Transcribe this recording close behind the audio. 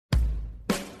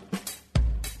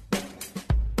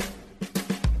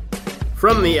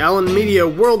From the Allen Media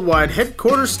Worldwide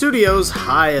Headquarters Studios,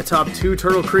 high atop Two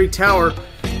Turtle Creek Tower,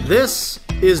 this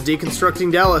is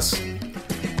Deconstructing Dallas.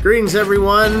 Greetings,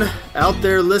 everyone out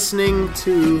there listening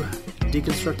to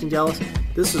Deconstructing Dallas.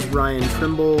 This is Ryan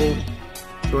Trimble,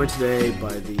 joined today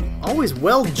by the always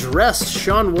well-dressed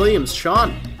Sean Williams.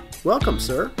 Sean, welcome,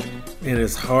 sir. And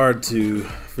it's hard to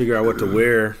figure out what to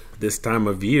wear this time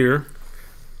of year.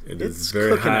 It's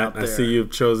very hot. I see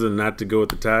you've chosen not to go with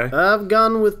the tie. I've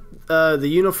gone with the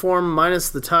uniform minus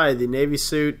the tie, the navy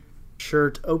suit,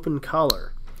 shirt, open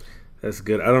collar. That's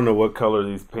good. I don't know what color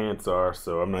these pants are,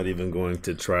 so I'm not even going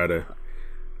to try to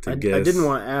guess. I didn't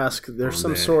want to ask. There's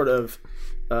some sort of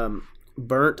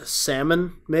burnt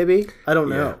salmon, maybe? I don't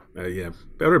know. Yeah.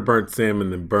 Better burnt salmon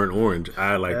than burnt orange,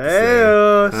 I like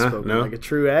to say. Spoken like a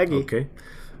true Aggie. Okay.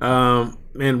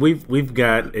 And we've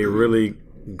got a really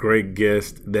great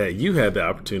guest that you had the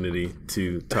opportunity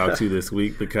to talk to this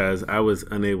week because I was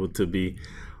unable to be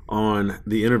on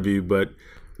the interview. But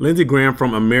Lindsay Graham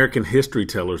from American History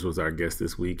Tellers was our guest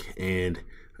this week, and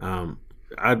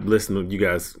I listened to you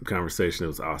guys' conversation. It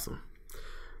was awesome.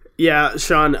 Yeah,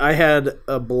 Sean, I had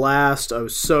a blast. I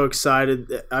was so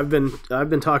excited. I've been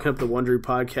talking up the Wondery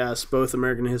podcast, both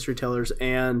American History Tellers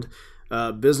and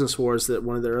Business Wars, that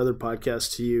one of their other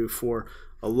podcasts, to you for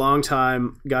a long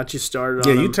time. Got you started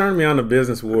on them. You turned me on to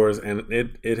Business Wars, and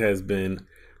it has been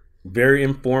very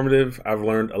informative. I've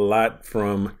learned a lot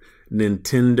from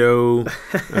Nintendo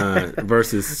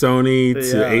versus Sony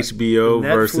to HBO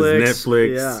versus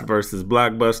Netflix versus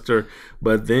Blockbuster.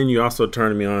 But then you also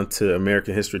turned me on to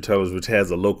American History Tellers, which has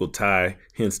a local tie,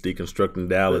 hence Deconstructing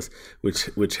Dallas,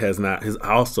 which has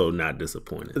also not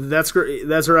disappointed. That's great.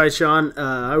 That's right, Sean.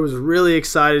 I was really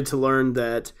excited to learn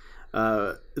that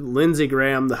Lindsay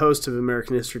Graham, the host of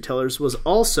American History Tellers, was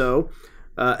also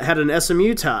had an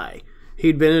SMU tie.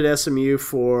 He'd been at SMU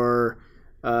for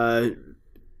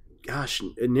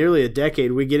nearly a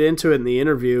decade. We get into it in the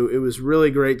interview. It was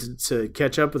really great to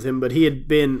catch up with him, but he had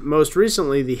been most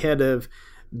recently the head of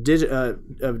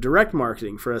direct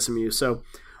marketing for SMU. So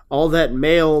all that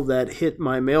mail that hit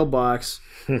my mailbox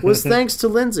was thanks to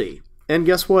Lindsay. And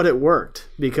guess what? It worked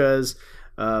because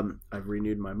I've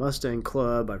renewed my Mustang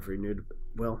Club. I've renewed,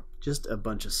 just a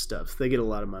bunch of stuff. They get a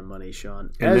lot of my money,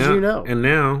 Sean, you know. And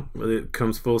now it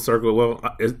comes full circle. Well,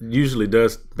 it usually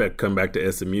does come back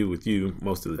to SMU with you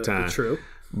most of the time. True.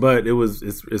 But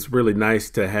it's really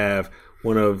nice to have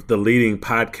one of the leading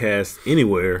podcasts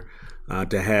anywhere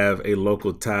to have a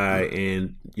local tie.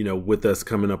 And, with us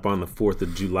coming up on the 4th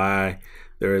of July,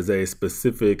 there is a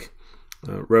specific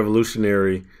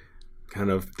revolutionary kind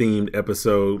of themed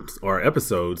episodes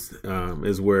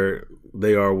is where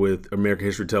they are with American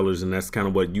History Tellers, and that's kind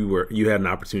of what you had an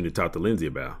opportunity to talk to Lindsay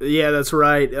about. Yeah, that's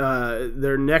right.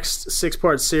 Their next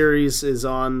 6-part series is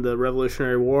on the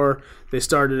Revolutionary War. They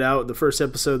started out, the first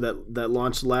episode that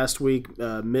launched last week,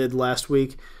 mid last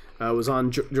week, was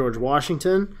on George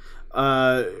Washington.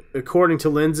 According to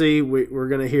Lindsay, we're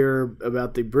going to hear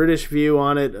about the British view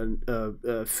on it,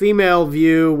 a female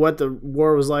view, what the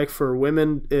war was like for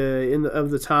women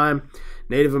of the time,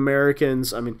 Native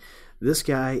Americans. I mean, this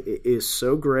guy is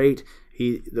so great.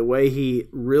 The way he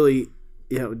really,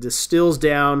 distills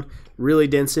down really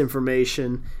dense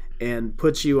information and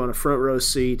puts you on a front row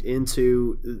seat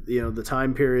into, the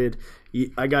time period.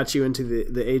 I got you into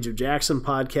the Age of Jackson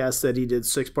podcast that he did,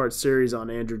 6-part series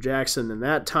on Andrew Jackson in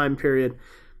that time period.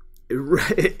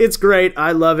 It's great.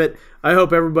 I love it. I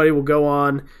hope everybody will go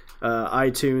on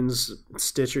iTunes,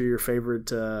 Stitcher, your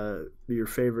favorite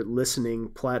listening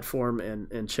platform,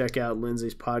 and check out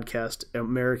Lindsay's podcast,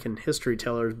 American History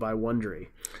Tellers by Wondery.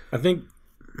 I think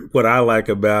what I like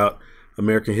about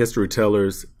American History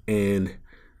Tellers and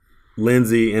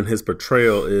Lindsay and his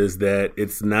portrayal is that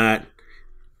it's not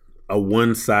a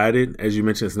one-sided, as you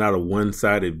mentioned, it's not a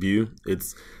one-sided view.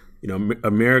 It's,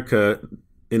 America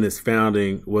in its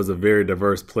founding was a very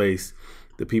diverse place.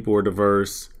 The people were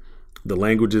diverse, the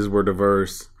languages were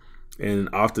diverse, and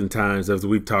oftentimes, as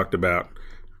we've talked about,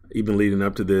 even leading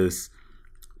up to this,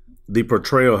 the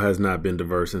portrayal has not been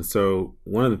diverse. And so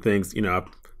one of the things, I've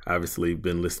obviously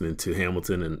been listening to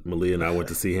Hamilton, and Malia and I went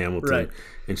to see Hamilton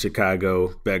in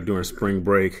Chicago back during spring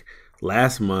break.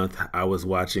 Last month, I was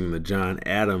watching the John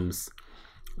Adams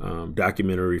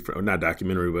miniseries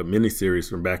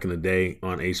from back in the day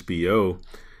on HBO.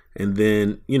 And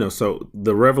then, so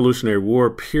the Revolutionary War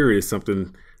period is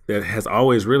something that has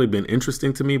always really been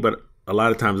interesting to me, but a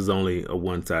lot of times it's only a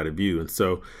one-sided view. And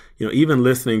so, even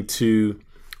listening to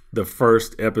the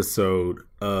first episode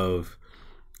of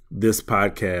this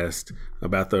podcast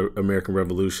about the American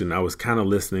Revolution, I was kind of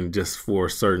listening just for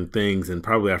certain things. And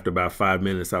probably after about 5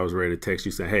 minutes, I was ready to text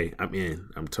you saying, hey, I'm in.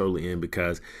 I'm totally in,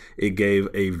 because it gave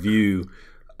a view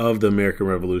of the American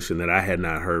Revolution that I had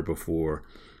not heard before.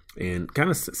 And kind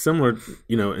of similar,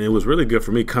 and it was really good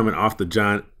for me coming off the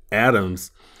John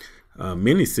Adams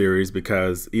miniseries,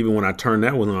 because even when I turned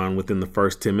that one on, within the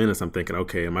first 10 minutes, I'm thinking,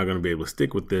 okay, am I going to be able to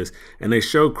stick with this? And they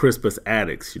showed Crispus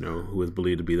Attucks, who is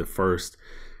believed to be the first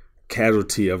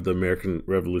casualty of the American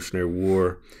Revolutionary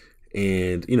War,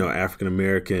 and African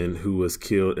American who was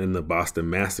killed in the Boston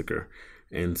Massacre.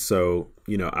 And so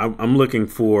I'm looking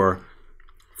for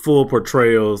full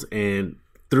portrayals, and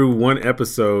through one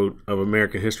episode of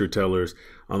American History Tellers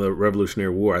on the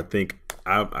Revolutionary War, I think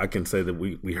I can say that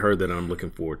we heard that. I'm looking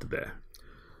forward to that.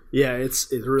 Yeah,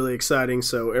 it's really exciting.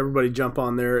 So everybody jump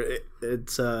on there.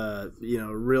 It's a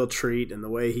real treat, and the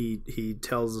way he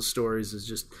tells the stories is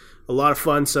just a lot of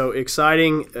fun. So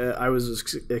exciting. I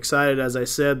was excited, as I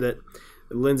said, that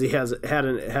Lindsay has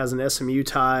an SMU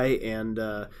tie. And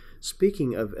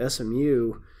speaking of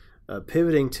SMU,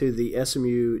 pivoting to the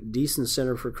SMU Deason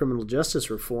Center for Criminal Justice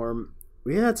Reform,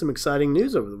 we had some exciting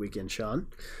news over the weekend, Sean.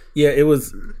 Yeah, it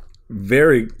was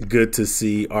very good to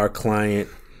see our client,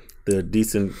 the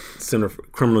Deason Center for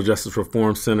Criminal Justice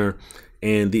Reform Center,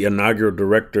 and the inaugural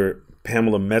director,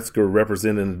 Pamela Metzger,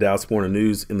 representing the Dallas Morning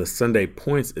News in the Sunday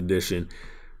Points edition.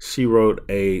 She wrote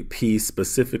a piece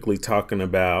specifically talking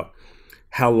about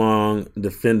how long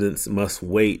defendants must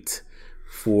wait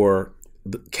for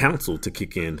the counsel to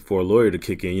kick in, for a lawyer to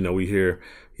kick in. We hear,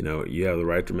 you have the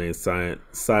right to remain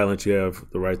silent. You have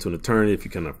the right to an attorney. If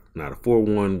you cannot afford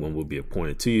one will be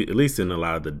appointed to you, at least in a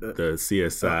lot of the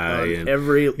CSI and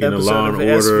every episode Law and of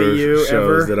Order SVU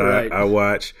shows ever. that Right. I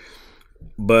watch.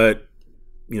 But,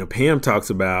 Pam talks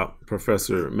about,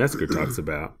 Professor Metzger talks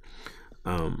about,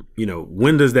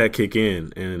 when does that kick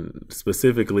in? And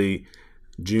specifically,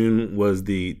 June was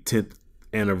the 10th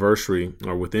anniversary,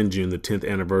 or within June, the 10th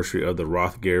anniversary of the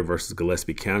Rothgary versus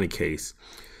Gillespie County case,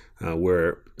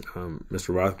 where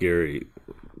Mr. Rothgary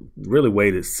really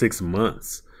waited 6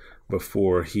 months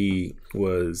before he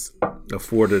was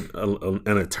afforded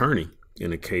an attorney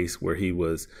in a case where he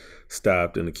was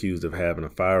stopped and accused of having a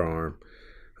firearm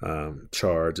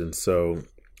charge. And so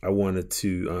I wanted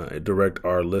to direct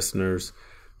our listeners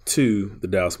to the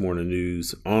Dallas Morning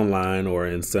News online or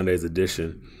in Sunday's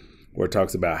edition, where it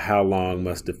talks about how long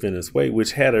must defendants wait,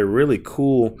 which had a really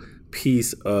cool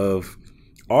piece of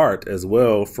art as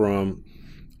well from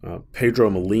Pedro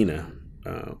Molina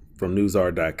from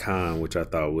newsart.com, which I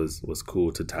thought was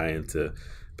cool to tie into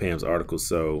Pam's article.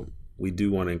 So we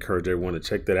do want to encourage everyone to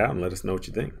check that out and let us know what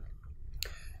you think.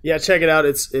 Yeah, check it out.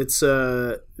 It's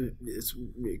a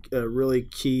really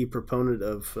key proponent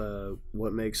of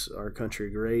what makes our country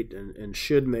great and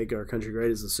should make our country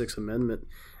great is the Sixth Amendment.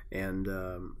 And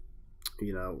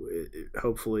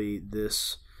hopefully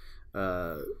this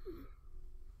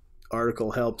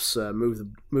article helps move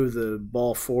the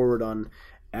ball forward on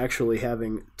actually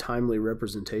having timely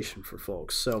representation for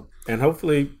folks. So, and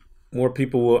hopefully more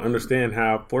people will understand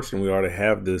how fortunate we are to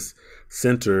have this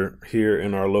center here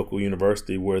in our local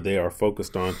university, where they are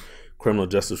focused on criminal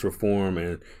justice reform.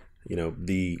 And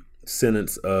the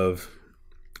sentence of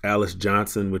Alice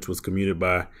Johnson, which was commuted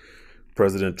by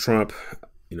President Trump,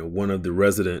 one of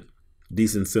the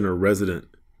Deason Center resident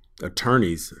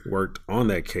attorneys worked on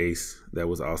that case that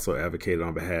was also advocated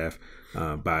on behalf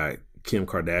by Kim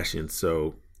Kardashian.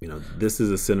 So, this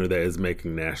is a center that is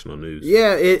making national news.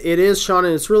 Yeah, it is, Sean,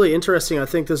 and it's really interesting. I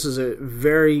think this is a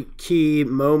very key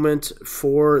moment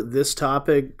for this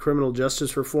topic, criminal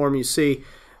justice reform. You see,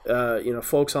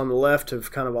 folks on the left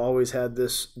have kind of always had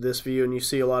this view, and you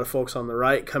see a lot of folks on the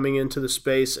right coming into the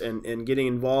space and getting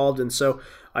involved. And so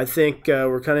I think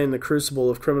we're kind of in the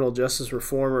crucible of criminal justice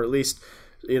reform, or at least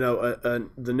the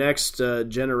next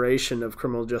generation of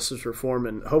criminal justice reform,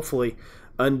 and hopefully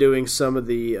undoing some of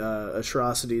the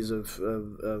atrocities of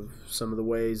some of the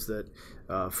ways that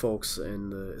folks in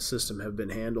the system have been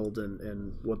handled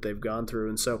and what they've gone through.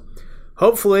 And so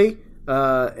hopefully,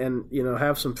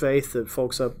 have some faith that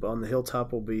folks up on the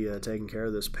hilltop will be taking care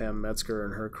of this, Pam Metzger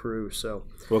and her crew. So,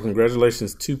 well,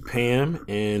 congratulations to Pam.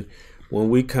 And when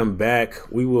we come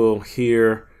back, we will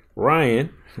hear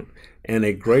Ryan and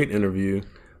a great interview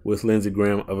with Lindsay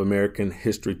Graham of American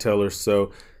History Tellers.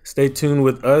 So stay tuned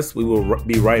with us. We will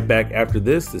be right back after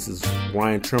this. This is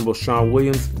Ryan Trimble, Sean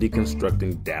Williams,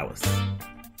 Deconstructing Dallas.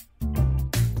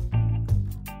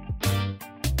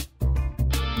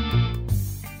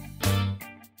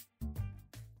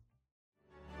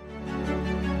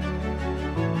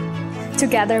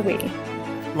 Together we.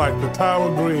 Like the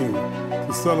Tower Green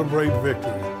to celebrate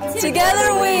victory.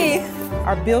 Together we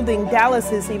are building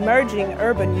Dallas's emerging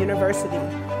urban university.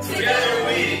 Together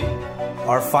we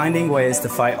are finding ways to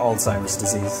fight Alzheimer's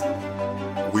disease.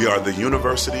 We are the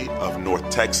University of North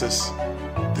Texas,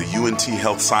 the UNT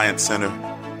Health Science Center,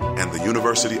 and the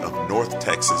University of North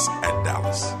Texas at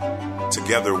Dallas.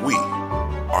 Together we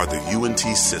are the UNT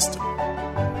system.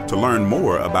 To learn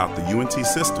more about the UNT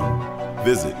system,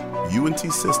 visit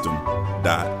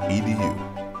untsystem.edu.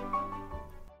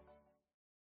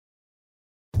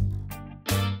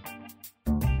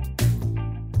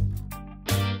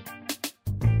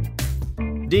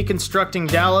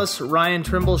 Deconstructing Dallas, Ryan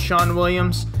Trimble, Sean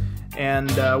Williams, and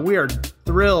we are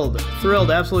thrilled,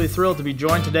 absolutely thrilled to be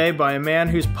joined today by a man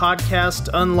whose podcast,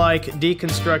 unlike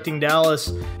Deconstructing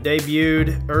Dallas,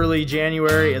 debuted early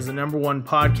January as the #1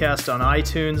 podcast on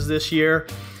iTunes this year.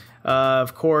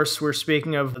 Of course, we're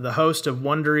speaking of the host of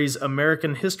Wondery's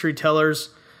American History Tellers.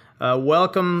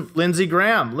 Welcome, Lindsay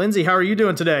Graham. Lindsay, how are you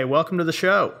doing today? Welcome to the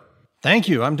show. Thank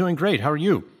you. I'm doing great. How are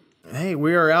you? Hey,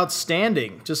 we are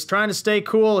outstanding. Just trying to stay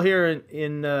cool here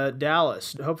in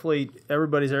Dallas. Hopefully,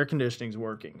 everybody's air conditioning is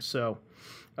working. So,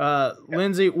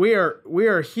 Lindsay, we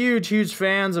are huge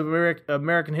fans of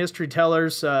American History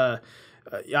Tellers. I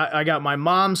got my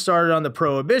mom started on the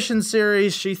Prohibition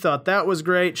series. She thought that was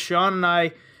great. Sean and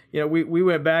I, we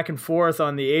went back and forth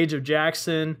on the Age of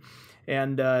Jackson,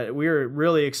 and we were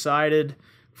really excited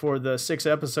for the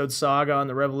 6-episode saga on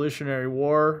the Revolutionary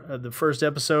War. The first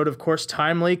episode, of course,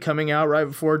 timely, coming out right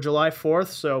before July 4th.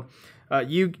 So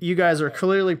you guys are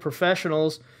clearly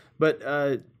professionals, but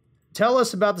tell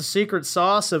us about the secret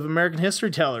sauce of American History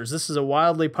Tellers. This is a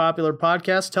wildly popular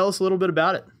podcast. Tell us a little bit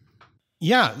about it.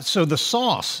 Yeah, so the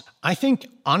sauce, I think,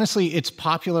 honestly, it's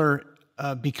popular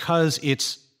because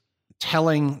it's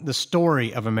telling the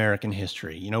story of American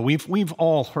history. We've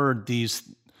all heard these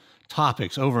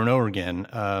topics over and over again,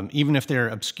 even if they're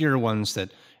obscure ones that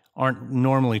aren't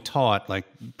normally taught, like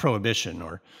Prohibition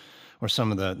or some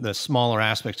of the smaller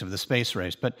aspects of the space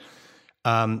race. But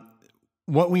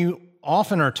what we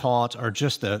often are taught are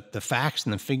just the facts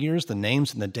and the figures, the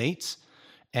names and the dates.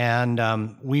 And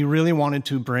we really wanted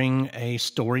to bring a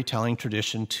storytelling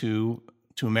tradition to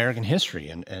American history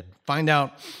and find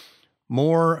out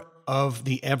more of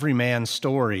the everyman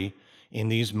story in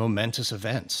these momentous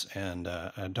events. And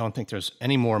I don't think there's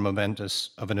any more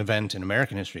momentous of an event in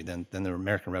American history than the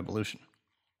American Revolution.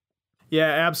 Yeah,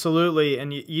 absolutely.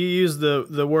 And you use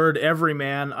the word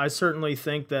everyman. I certainly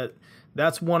think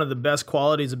that's one of the best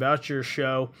qualities about your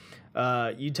show.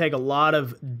 You take a lot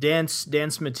of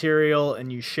dense material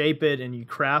and you shape it and you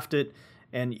craft it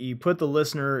and you put the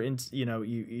listener in,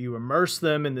 you immerse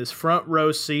them in this front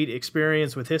row seat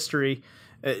experience with history.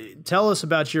 Tell us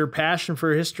about your passion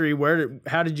for history.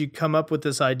 How did you come up with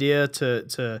this idea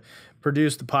to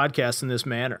produce the podcast in this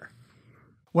manner?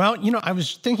 Well, I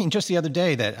was thinking just the other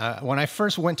day that when I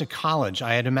first went to college,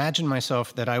 I had imagined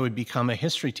myself that I would become a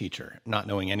history teacher, not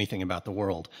knowing anything about the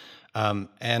world,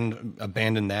 and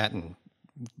abandoned that and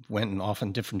went off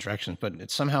in different directions. But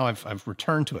somehow I've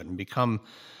returned to it and become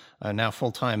now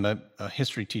full-time a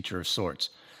history teacher of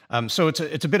sorts. So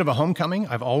it's a bit of a homecoming.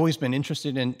 I've always been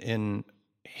interested in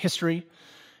history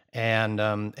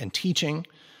and teaching,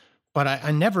 but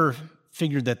I never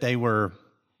figured that they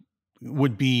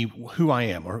would be who I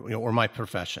am or my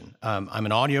profession. I'm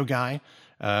an audio guy,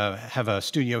 have a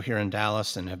studio here in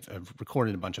Dallas, and have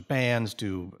recorded a bunch of bands,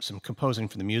 do some composing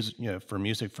for the music, for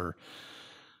music for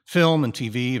film and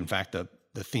TV. In fact, the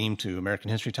theme to American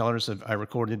History Tellers I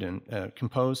recorded and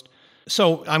composed.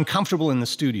 So I'm comfortable in the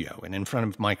studio and in front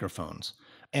of microphones.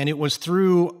 And it was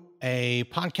through a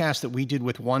podcast that we did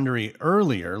with Wondery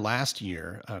earlier last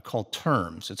year called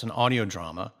Terms. It's an audio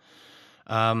drama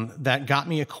that got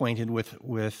me acquainted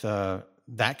with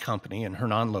that company and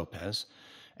Hernan Lopez.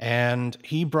 And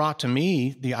he brought to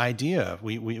me the idea.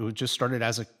 We just started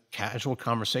as a casual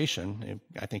conversation.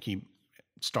 I think he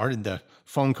started the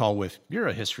phone call with, "You're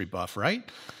a history buff, right?"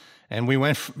 And we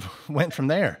went from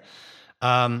there.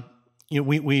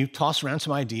 We tossed around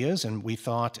some ideas, and we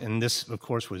thought, and this, of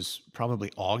course, was probably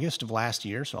August of last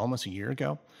year, so almost a year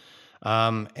ago.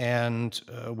 And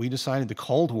we decided the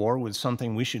Cold War was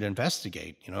something we should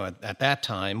investigate. At that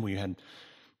time, we had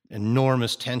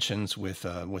enormous tensions with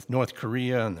North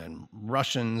Korea and then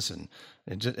Russians, and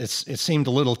it seemed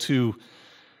a little too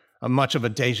much of a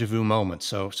deja vu moment.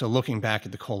 So looking back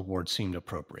at the Cold War seemed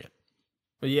appropriate.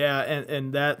 Yeah,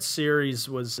 and that series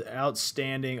was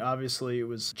outstanding. Obviously, it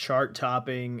was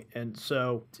chart-topping. And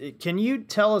so can you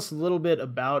tell us a little bit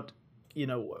about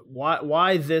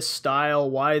why this style?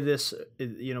 Why this?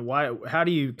 How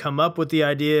do you come up with the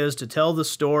ideas to tell the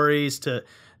stories to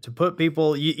put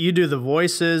people? You do the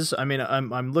voices. I mean,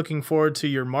 I'm looking forward to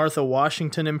your Martha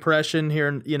Washington impression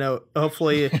here.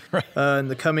 Hopefully in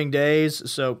the coming days.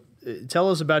 So tell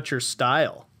us about your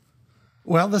style.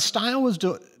 Well, the style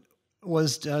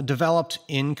was developed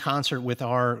in concert with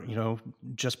our,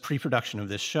 just pre-production of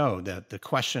this show, that the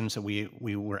questions that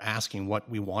we were asking, what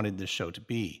we wanted this show to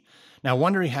be. Now,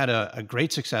 Wondery had a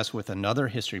great success with another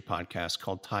history podcast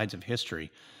called Tides of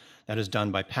History that is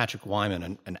done by Patrick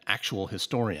Wyman, an actual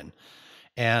historian.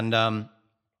 And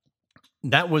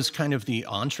that was kind of the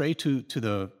entree to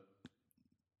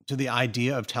the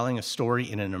idea of telling a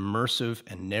story in an immersive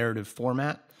and narrative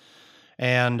format.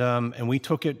 And we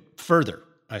took it further,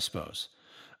 I suppose.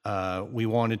 We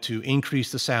wanted to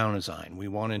increase the sound design. We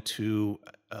wanted to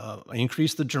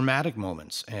increase the dramatic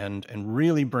moments and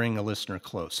really bring a listener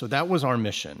close. So that was our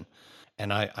mission,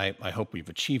 and I hope we've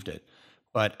achieved it.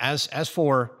 But as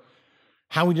for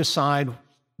how we decide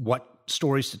what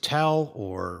stories to tell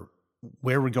or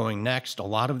where we're going next, a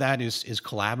lot of that is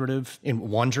collaborative in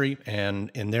Wondery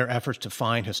and in their efforts to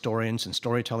find historians and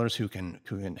storytellers who can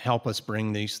help us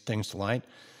bring these things to light.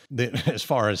 As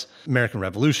far as American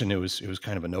Revolution, it was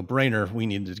kind of a no-brainer. We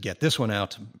needed to get this one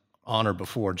out on or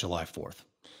before July 4th.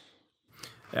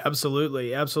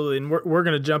 Absolutely. And we're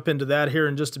going to jump into that here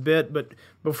in just a bit. But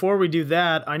before we do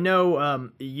that, I know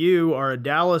you are a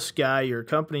Dallas guy. Your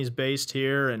company's based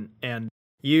here, and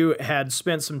you had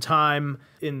spent some time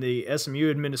in the SMU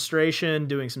administration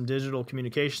doing some digital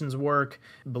communications work.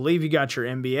 I believe you got your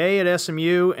MBA at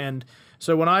SMU. And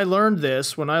so when I learned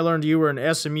you were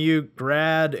an SMU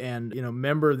grad and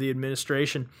member of the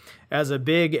administration, as a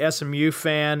big SMU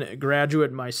fan,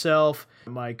 graduate myself,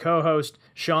 my co-host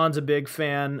Sean's a big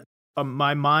fan.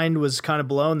 My mind was kind of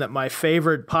blown that my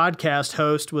favorite podcast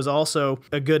host was also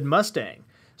a good Mustang.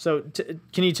 So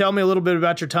can you tell me a little bit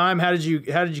about your time? How did you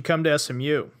come to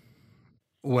SMU?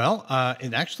 Well,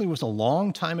 it actually was a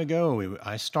long time ago.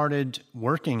 I started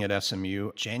working at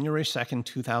SMU January 2nd,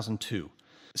 2002.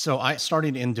 So I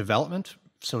started in development,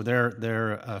 so their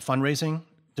fundraising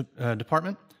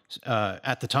department.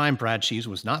 At the time, Brad Cheese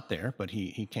was not there, but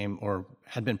he came, or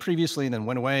had been previously, then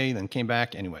went away, then came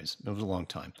back. Anyways, it was a long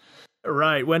time.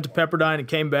 Right, went to Pepperdine and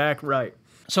came back, right.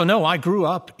 So no, I grew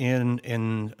up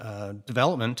in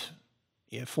development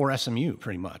for SMU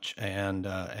pretty much,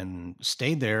 and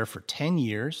stayed there for 10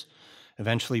 years,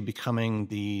 eventually becoming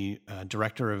the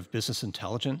director of business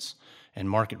intelligence and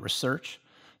market research.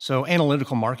 So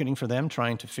analytical marketing for them,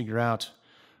 trying to figure out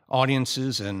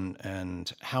audiences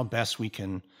and how best we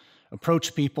can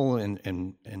approach people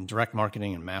in direct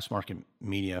marketing and mass market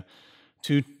media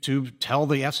to tell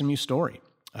the SMU story.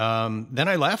 Then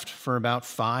I left for about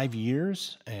 5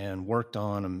 years and worked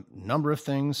on a number of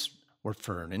things. Worked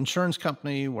for an insurance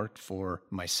company, worked for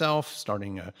myself,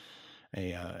 starting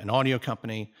an audio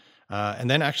company. And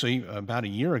then actually about a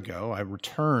year ago, I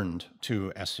returned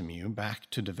to SMU, back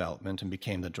to development, and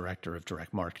became the director of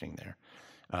direct marketing there.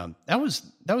 That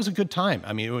was a good time.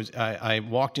 I mean, I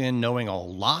walked in knowing a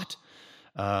lot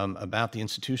about the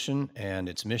institution and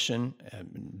its mission.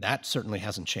 That certainly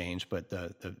hasn't changed, but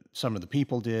some of the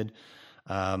people did,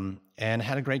 and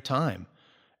had a great time.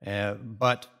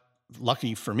 But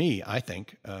lucky for me, I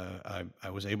think I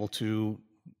was able to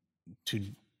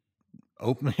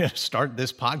start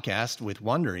this podcast with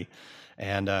Wondery,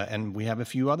 and we have a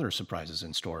few other surprises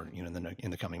in store,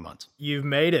 in the coming months. You've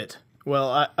made it.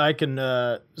 Well, I can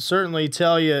certainly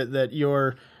tell you that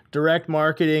your direct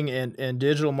marketing and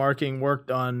digital marketing worked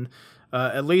on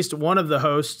at least one of the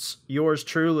hosts, yours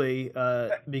truly,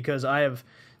 because I have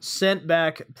sent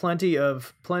back plenty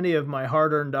of my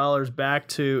hard-earned dollars back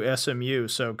to SMU.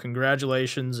 So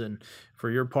congratulations and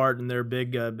for your part in their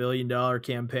big $1 billion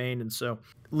campaign. And so,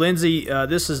 Lindsay,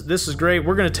 this is great.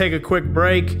 We're going to take a quick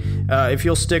break. If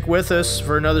you'll stick with us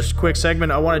for another quick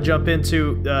segment, I want to jump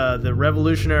into the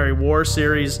Revolutionary War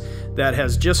series that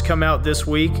has just come out this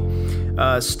week.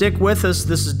 Stick with us.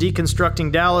 This is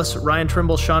Deconstructing Dallas. Ryan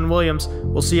Trimble, Sean Williams.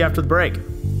 We'll see you after the break.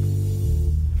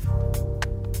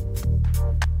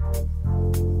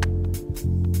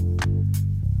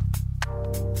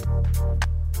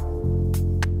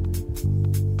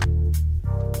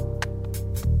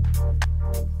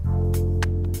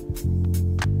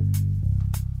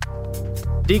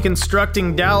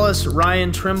 Deconstructing Dallas,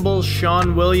 Ryan Trimble,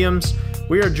 Sean Williams.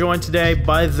 We are joined today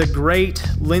by the great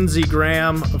Lindsay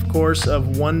Graham, of course, of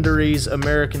Wondery's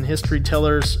American History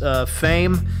Tellers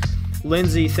fame.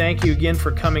 Lindsay, thank you again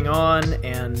for coming on,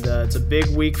 and it's a big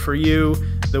week for you,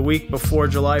 the week before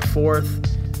July 4th,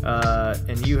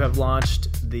 and you have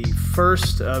launched the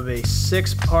first of a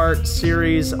 6-part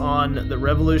series on the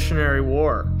Revolutionary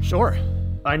War. Sure.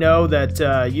 I know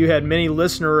that you had many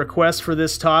listener requests for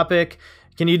this topic.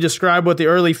 Can you describe what the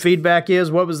early feedback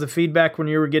is? What was the feedback when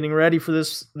you were getting ready for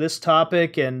this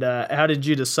topic, and how did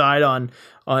you decide on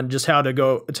just how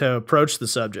to approach the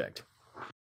subject?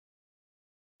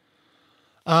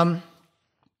 Well,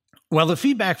 the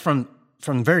feedback from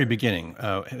the very beginning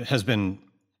has been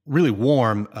really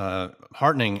warm,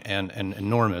 heartening, and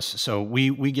enormous. So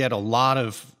we get a lot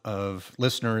of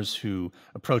listeners who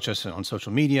approach us on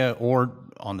social media or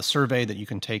on the survey that you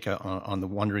can take on the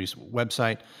Wondery's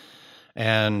website,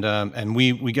 and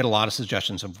we get a lot of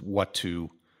suggestions of what to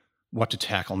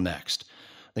tackle next.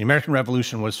 The American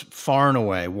Revolution was far and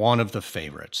away one of the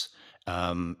favorites.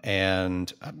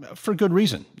 And for good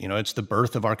reason. It's the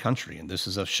birth of our country, and this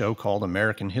is a show called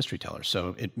American History Tellers,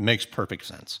 so it makes perfect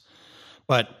sense.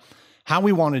 But how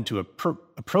we wanted to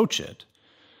approach it,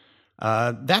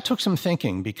 that took some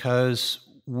thinking, because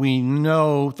we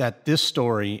know that this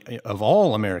story, of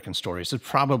all American stories, is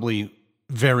probably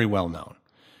very well known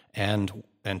and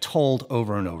told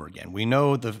over and over again. We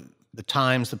know the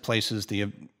times, the places,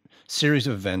 the series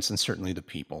of events, and certainly the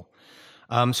people.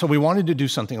 So we wanted to do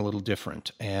something a little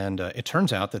different, and it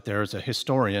turns out that there is a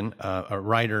historian, a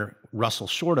writer, Russell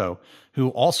Shorto, who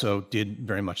also did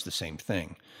very much the same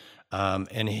thing.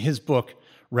 In his book,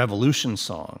 Revolution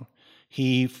Song,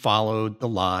 he followed the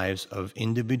lives of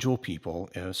individual people,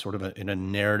 sort of in a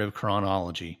narrative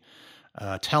chronology,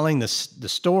 telling the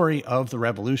story of the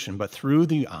revolution, but through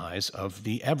the eyes of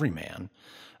the everyman,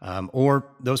 or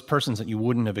those persons that you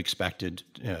wouldn't have expected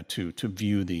to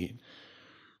view the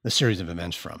series of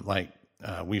events from. Like,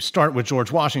 we start with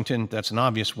George Washington, that's an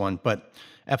obvious one, but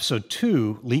episode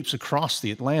 2 leaps across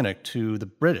the Atlantic to the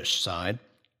British side,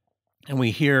 and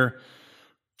we hear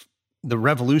the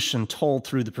revolution told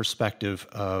through the perspective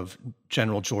of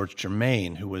General George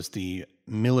Germain, who was the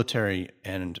military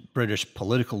and British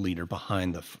political leader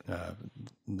behind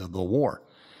the war.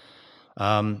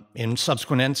 In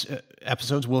subsequent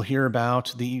episodes, we'll hear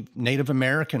about the Native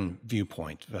American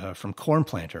viewpoint from Corn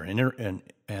Planter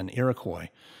and Iroquois,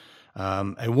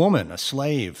 a woman, a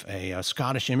slave, a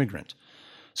Scottish immigrant.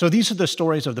 So these are the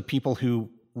stories of the people who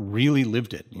really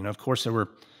lived it. Of course, there were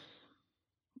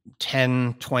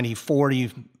 10, 20,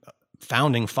 40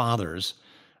 founding fathers,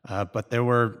 but there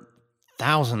were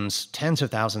thousands, tens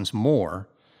of thousands more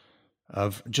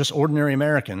of just ordinary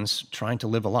Americans trying to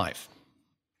live a life.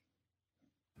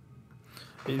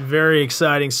 Very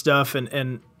exciting stuff,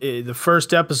 and the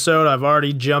first episode I've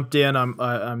already jumped in.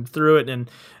 I'm through it, and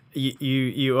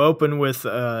you open with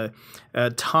a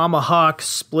tomahawk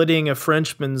splitting a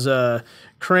Frenchman's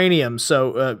cranium.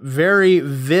 So very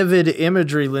vivid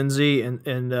imagery, Lindsay,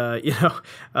 and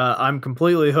I'm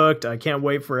completely hooked. I can't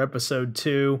wait for episode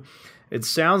 2. It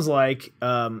sounds like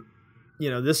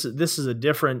this is a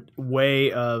different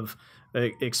way of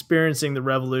experiencing the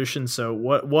revolution. So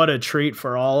what a treat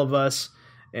for all of us.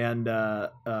 And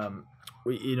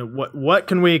what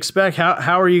can we expect?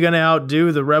 How are you going to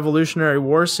outdo the Revolutionary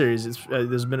War series?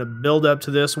 There's been a build up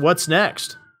to this. What's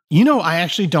next? I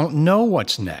actually don't know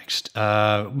what's next.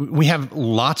 We have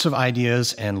lots of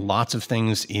ideas and lots of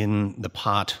things in the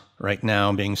pot right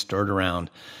now being stirred around.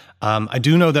 I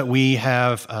do know that we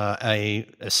have a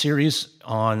series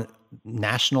on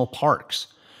national parks,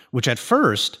 which at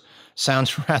first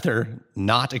sounds rather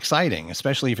not exciting,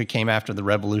 especially if it came after the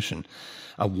Revolution.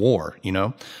 A war,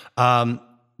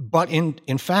 but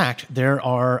in fact, there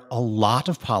are a lot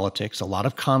of politics, a lot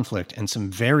of conflict, and some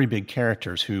very big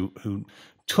characters who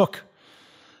took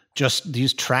just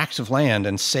these tracts of land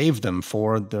and saved them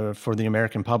for the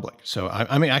American public. So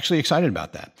I'm actually excited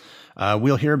about that.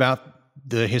 We'll hear about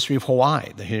the history of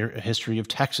Hawaii, the history of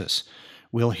Texas.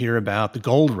 We'll hear about the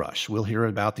gold rush. We'll hear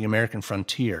about the American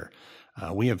frontier.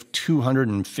 We have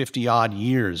 250 odd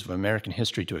years of American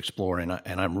history to explore, and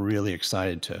I'm really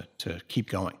excited to keep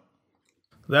going.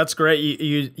 That's great.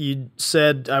 You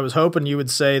said, I was hoping you would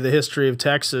say the history of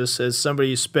Texas, as somebody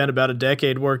who spent about a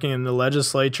decade working in the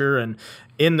legislature and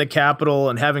in the Capitol,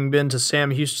 and having been to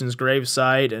Sam Houston's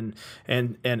gravesite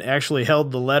and actually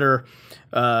held the letter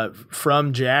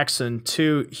from Jackson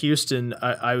to Houston.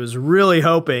 I was really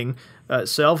hoping,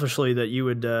 selfishly, that you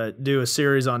would do a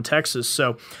series on Texas.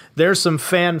 So there's some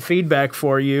fan feedback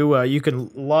for you. You can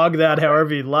log that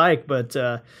however you'd like, but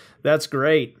that's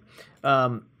great.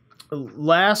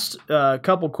 Last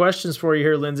couple questions for you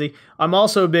here, Lindsay. I'm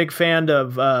also a big fan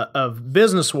of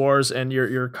Business Wars and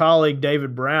your colleague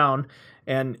David Brown,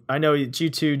 and I know that you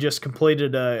two just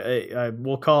completed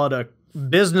we'll call it a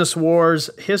Business Wars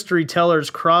History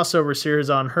Tellers crossover series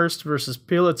on Hearst versus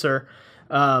Pulitzer.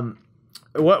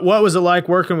 What was it like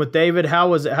working with David?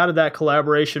 How did that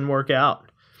collaboration work out?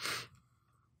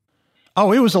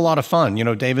 Oh, it was a lot of fun.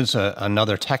 David's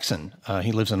another Texan.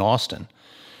 He lives in Austin.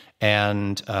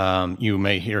 And you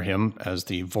may hear him as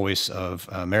the voice of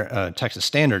Texas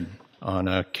Standard on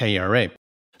KRA.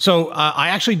 So I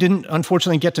actually didn't,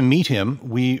 unfortunately, get to meet him.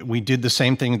 We did the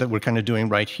same thing that we're kind of doing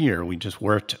right here. We just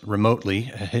worked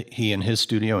remotely, he in his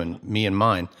studio and me in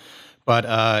mine.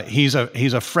 But he's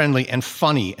a friendly and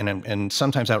funny and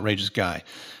sometimes outrageous guy.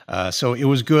 So it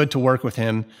was good to work with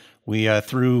him. We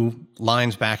threw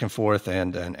lines back and forth,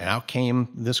 and out came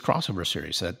this crossover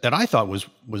series that I thought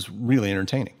was really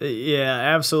entertaining. Yeah,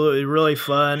 absolutely, really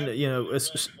fun.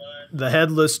 It's the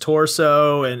headless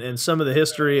torso and some of the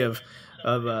history of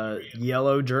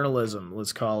yellow journalism,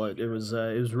 let's call it. It was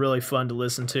really fun to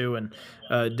listen to, and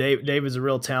David's a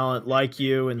real talent like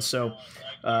you, and so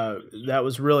that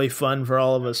was really fun for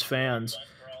all of us fans.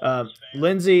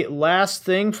 Lindsay, last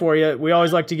thing for you. We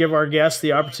always like to give our guests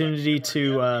the opportunity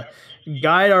to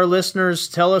guide our listeners.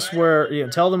 Tell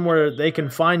them where they can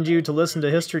find you to listen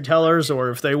to History Tellers, or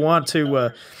if they want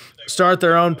to start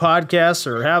their own podcast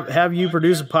or have you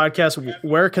produce a podcast,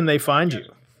 where can they find you?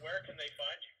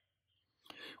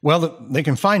 Well, they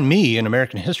can find me in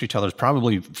American History Tellers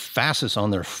probably fastest on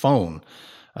their phone.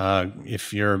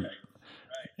 If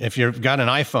you've got an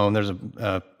iPhone, there's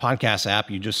a podcast app.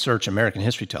 You just search American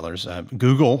History Tellers.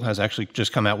 Google has actually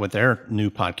just come out with their new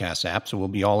podcast app, so we'll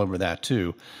be all over that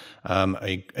too.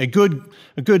 A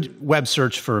good web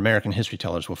search for American History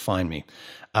Tellers will find me.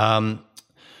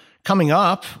 Coming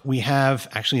up, we have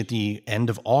actually at the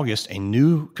end of August a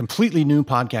completely new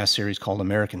podcast series called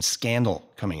American Scandal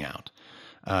coming out.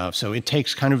 So it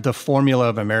takes kind of the formula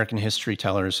of American History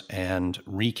Tellers and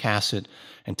recasts it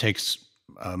and takes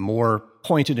a more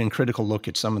pointed and critical look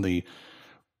at some of the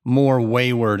more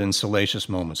wayward and salacious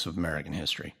moments of American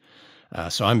history.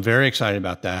 So I'm very excited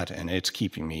about that, and it's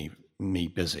keeping me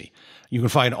busy. You can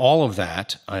find all of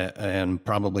that and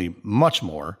probably much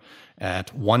more at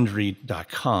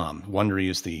Wondery.com. Wondery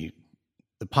is the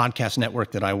podcast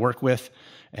network that I work with,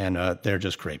 and they're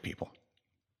just great people.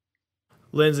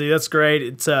 Lindsay, that's great.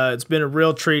 It's been a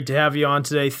real treat to have you on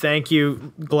today. Thank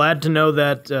you. Glad to know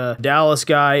that Dallas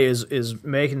guy is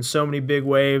making so many big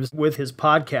waves with his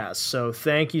podcast. So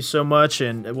thank you so much,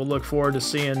 and we'll look forward to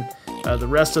seeing the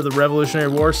rest of the Revolutionary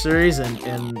War series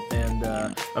and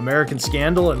American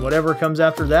Scandal and whatever comes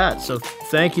after that. So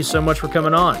thank you so much for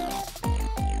coming on.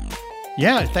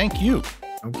 Yeah, thank you.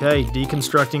 Okay,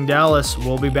 Deconstructing Dallas.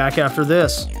 We'll be back after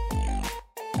this.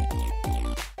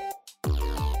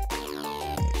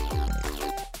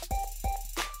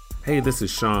 Hey, this is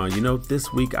Sean.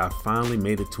 This week I finally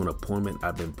made it to an appointment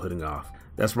I've been putting off.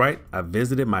 That's right, I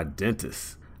visited my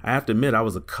dentist. I have to admit I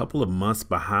was a couple of months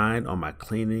behind on my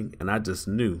cleaning, and I just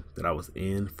knew that I was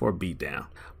in for a beatdown.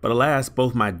 But alas,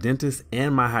 both my dentist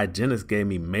and my hygienist gave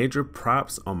me major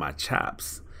props on my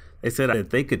chops. They said that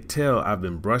they could tell I've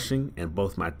been brushing, and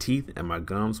both my teeth and my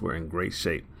gums were in great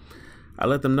shape. I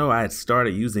let them know I had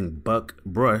started using Buck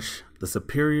Brush, the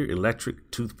superior electric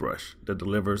toothbrush that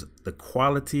delivers the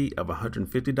quality of a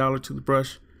 $150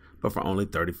 toothbrush, but for only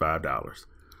 $35.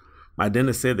 My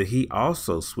dentist said that he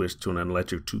also switched to an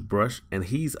electric toothbrush, and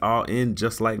he's all in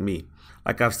just like me.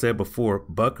 Like I've said before,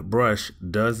 Buck Brush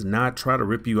does not try to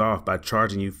rip you off by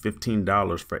charging you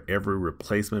 $15 for every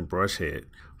replacement brush head.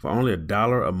 For only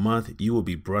 $1 a month, you will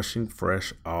be brushing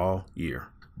fresh all year.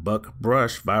 Buck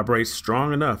Brush vibrates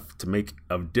strong enough to make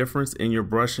a difference in your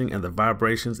brushing, and the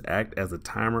vibrations act as a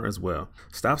timer as well.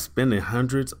 Stop spending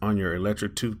hundreds on your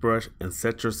electric toothbrush and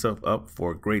set yourself up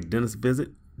for a great dentist visit,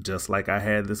 just like I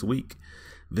had this week.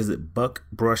 Visit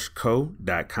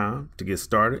buckbrushco.com to get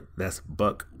started. That's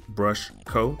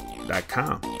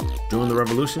buckbrushco.com. Join the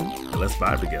revolution and let's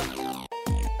vibe together.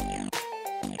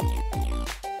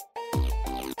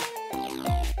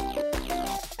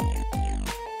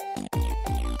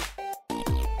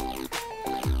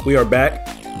 We are back,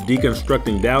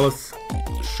 Deconstructing Dallas.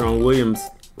 Sean Williams,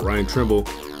 Ryan Trimble.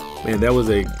 Man, that was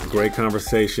a great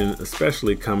conversation,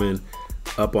 especially coming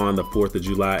up on the 4th of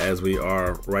July as we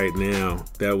are right now.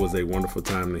 That was a wonderful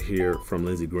time to hear from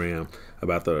Lindsey Graham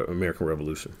about the American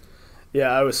Revolution.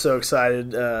 Yeah, I was so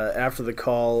excited. After the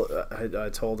call, I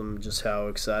told him just how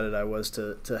excited I was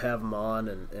to have him on,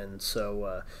 and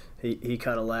so he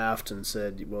kind of laughed and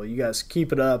said, well, you guys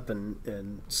keep it up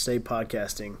and stay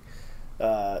podcasting.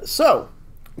 So,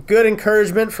 good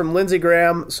encouragement from Lindsey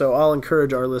Graham. So I'll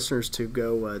encourage our listeners to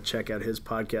go check out his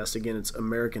podcast. Again, it's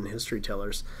American History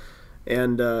Tellers.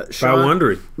 And Sean, by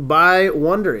Wondery. By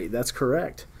Wondery, that's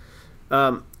correct.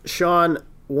 Sean,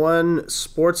 one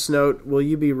sports note, will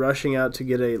you be rushing out to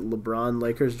get a LeBron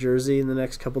Lakers jersey in the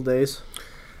next couple days?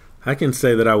 I can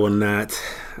say that I will not.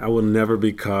 I will never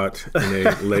be caught in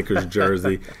a Lakers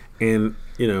jersey. And,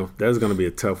 that's going to be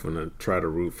a tough one to try to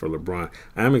root for LeBron.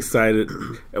 I'm excited,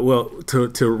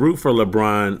 to root for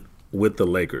LeBron with the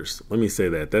Lakers. Let me say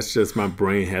that. That's just my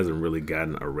brain hasn't really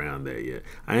gotten around that yet.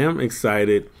 I am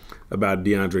excited about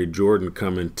DeAndre Jordan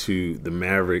coming to the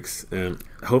Mavericks, and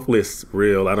hopefully it's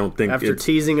real. I don't think after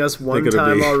teasing us one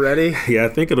time already. Yeah, I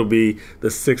think it'll be the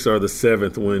 6th or the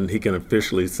 7th when he can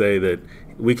officially say that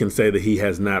we can say that he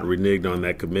has not reneged on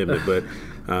that commitment.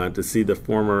 But to see the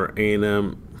former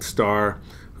A&M star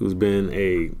who's been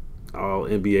a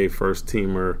All-NBA first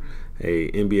teamer,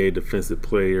 a NBA defensive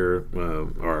player,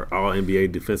 or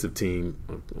All-NBA defensive team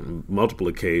on multiple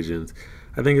occasions,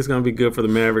 I think it's going to be good for the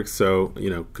Mavericks. So,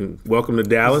 welcome to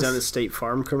Dallas. He's done a State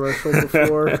Farm commercial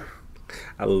before.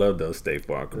 I love those State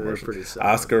Farm commercials. Pretty solid.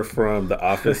 Oscar from The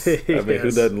Office. I mean, yes.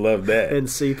 Who doesn't love that? And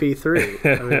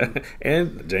CP3.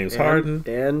 And James Harden.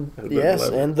 And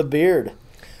the beard.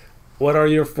 What are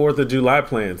your 4th of July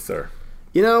plans, sir?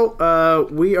 We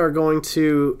are going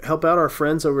to help out our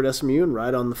friends over at SMU and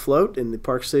ride on the float in the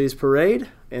Park Cities Parade,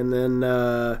 and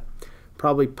then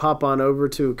probably pop on over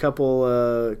to a couple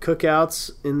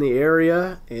cookouts in the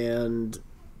area, and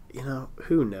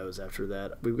who knows after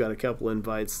that. We've got a couple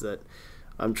invites that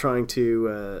I'm trying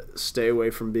to stay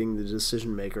away from being the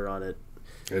decision maker on it.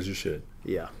 As you should.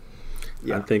 Yeah.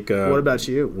 I think. What about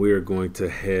you? We are going to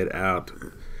head out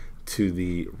to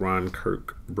the Ron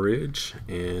Kirk Bridge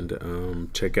and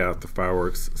check out the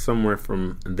fireworks somewhere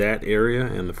from that area,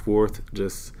 and the 4th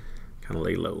just kind of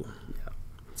lay low. Yeah,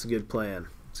 it's a good plan.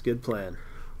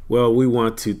 Well, we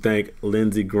want to thank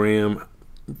Lindsay Graham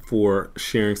for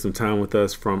sharing some time with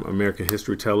us from American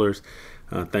History Tellers.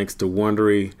 Thanks to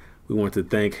Wondery. We want to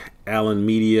thank Allen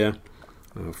Media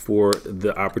for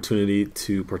the opportunity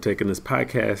to partake in this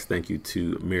podcast. Thank you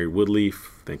to Mary Woodleaf.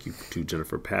 Thank you to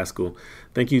Jennifer Pascal.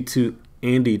 Thank you to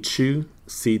Andy Chu,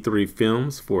 C3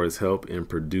 Films, for his help in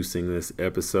producing this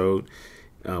episode.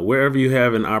 Wherever you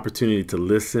have an opportunity to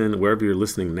listen, wherever you're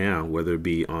listening now, whether it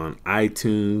be on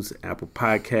iTunes, Apple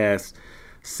Podcasts,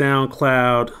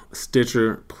 SoundCloud,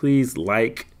 Stitcher, please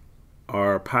like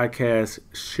our podcast,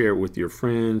 share it with your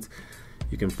friends.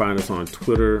 You can find us on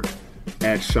Twitter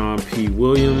at Sean P.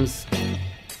 Williams,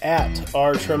 at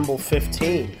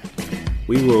rtrimble15.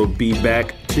 We will be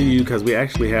back to you because we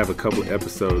actually have a couple of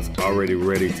episodes already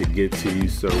ready to get to you,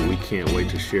 so we can't wait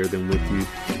to share them with you.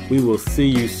 We will see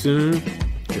you soon.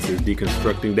 This is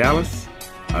Deconstructing Dallas.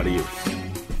 Adios.